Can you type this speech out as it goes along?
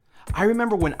I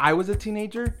remember when I was a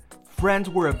teenager, friends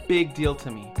were a big deal to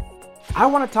me. I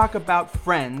want to talk about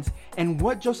friends and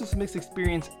what Joseph Smith's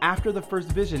experience after the first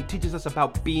vision teaches us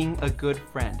about being a good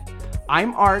friend.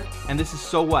 I'm Art, and this is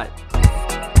So What?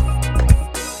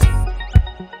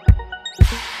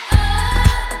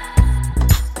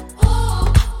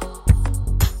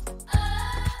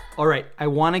 All right, I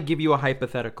want to give you a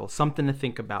hypothetical, something to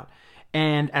think about.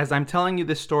 And as I'm telling you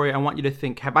this story, I want you to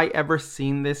think, have I ever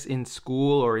seen this in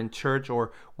school or in church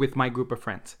or with my group of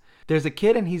friends? There's a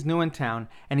kid and he's new in town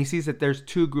and he sees that there's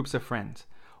two groups of friends.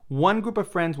 One group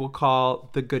of friends we'll call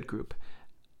the good group.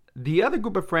 The other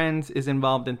group of friends is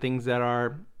involved in things that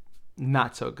are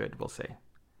not so good, we'll say.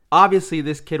 Obviously,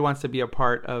 this kid wants to be a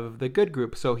part of the good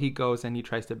group, so he goes and he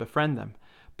tries to befriend them.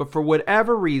 But for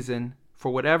whatever reason,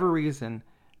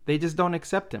 they just don't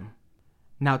accept him.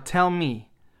 Now tell me,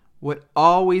 what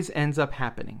always ends up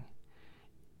happening?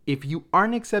 If you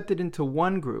aren't accepted into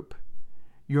one group,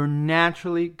 you're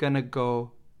naturally gonna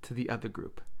go to the other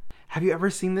group. Have you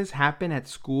ever seen this happen at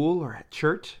school or at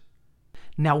church?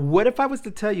 Now, what if I was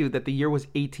to tell you that the year was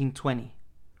 1820?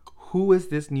 Who is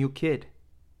this new kid?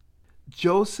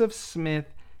 Joseph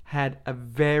Smith had a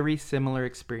very similar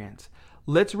experience.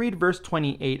 Let's read verse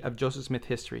 28 of Joseph Smith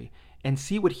history and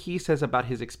see what he says about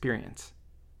his experience.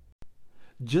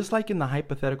 Just like in the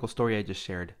hypothetical story I just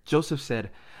shared, Joseph said,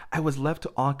 I was left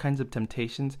to all kinds of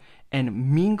temptations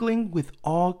and mingling with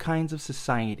all kinds of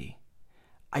society.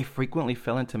 I frequently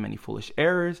fell into many foolish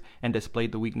errors and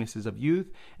displayed the weaknesses of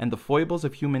youth and the foibles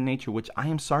of human nature, which I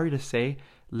am sorry to say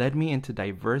led me into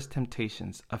diverse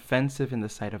temptations, offensive in the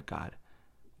sight of God.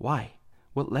 Why?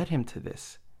 What led him to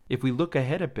this? If we look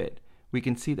ahead a bit, we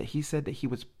can see that he said that he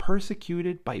was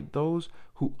persecuted by those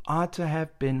who ought to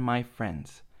have been my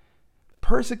friends.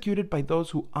 Persecuted by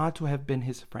those who ought to have been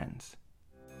his friends.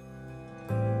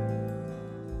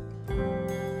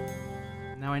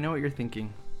 Now I know what you're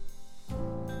thinking.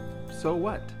 So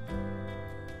what?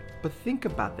 But think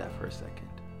about that for a second.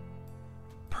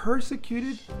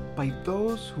 Persecuted by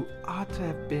those who ought to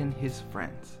have been his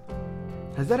friends.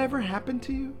 Has that ever happened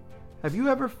to you? Have you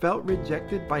ever felt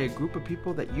rejected by a group of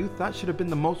people that you thought should have been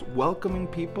the most welcoming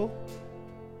people?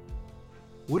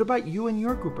 What about you and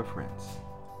your group of friends?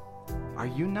 Are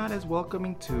you not as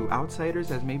welcoming to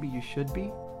outsiders as maybe you should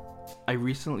be? I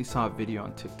recently saw a video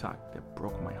on TikTok that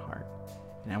broke my heart,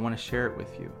 and I want to share it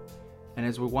with you. And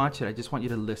as we watch it, I just want you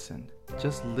to listen.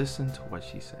 Just listen to what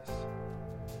she says.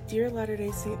 Dear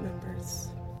Latter-day Saint members,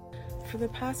 for the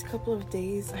past couple of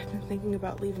days, I've been thinking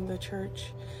about leaving the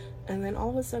church. And then all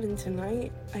of a sudden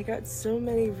tonight, I got so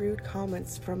many rude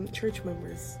comments from church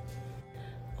members.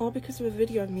 All because of a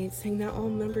video I made saying that all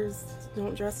members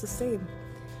don't dress the same.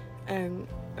 And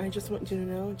I just want you to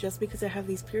know, just because I have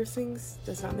these piercings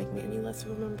does not make me any less of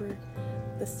a member.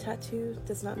 This tattoo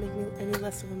does not make me any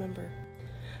less of a member.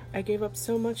 I gave up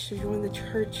so much to join the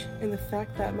church, and the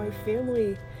fact that my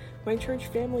church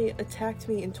family attacked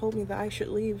me and told me that I should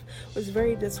leave was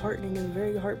very disheartening and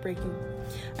very heartbreaking.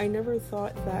 I never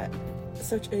thought that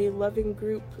such a loving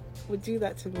group would do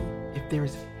that to me. If there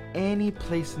is any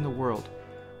place in the world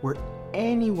where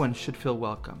anyone should feel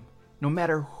welcome, no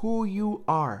matter who you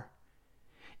are,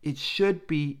 it should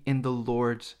be in the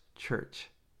Lord's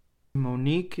church.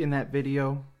 Monique in that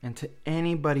video, and to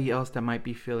anybody else that might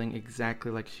be feeling exactly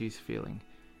like she's feeling,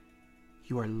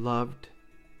 you are loved,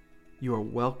 you are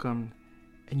welcomed,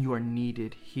 and you are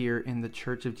needed here in the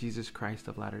Church of Jesus Christ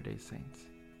of Latter-day Saints.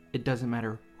 It doesn't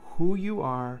matter who you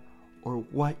are or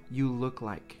what you look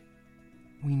like.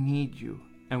 We need you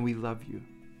and we love you.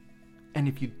 And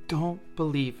if you don't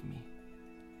believe me,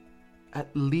 at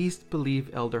least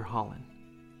believe Elder Holland.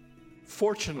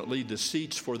 Fortunately, the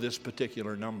seats for this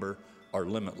particular number are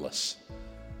limitless.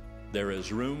 There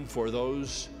is room for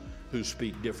those who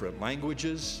speak different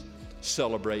languages,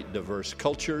 celebrate diverse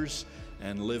cultures,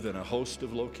 and live in a host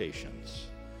of locations.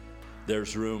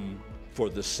 There's room for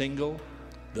the single,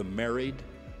 the married,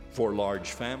 for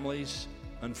large families,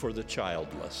 and for the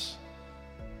childless.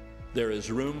 There is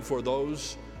room for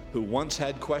those who once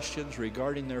had questions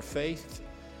regarding their faith,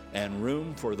 and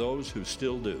room for those who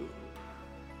still do.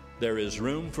 There is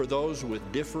room for those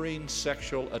with differing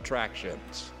sexual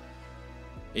attractions.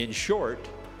 In short,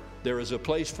 there is a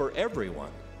place for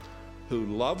everyone who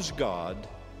loves God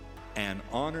and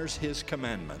honors His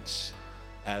commandments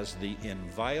as the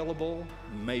inviolable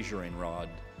measuring rod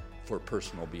for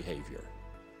personal behavior.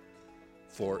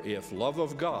 For if love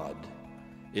of God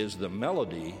is the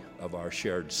melody of our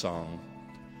shared song,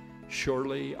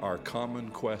 surely our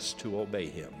common quest to obey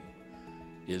Him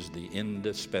is the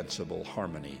indispensable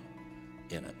harmony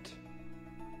in it.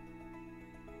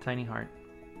 Tiny Heart.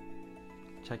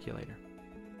 Check you later.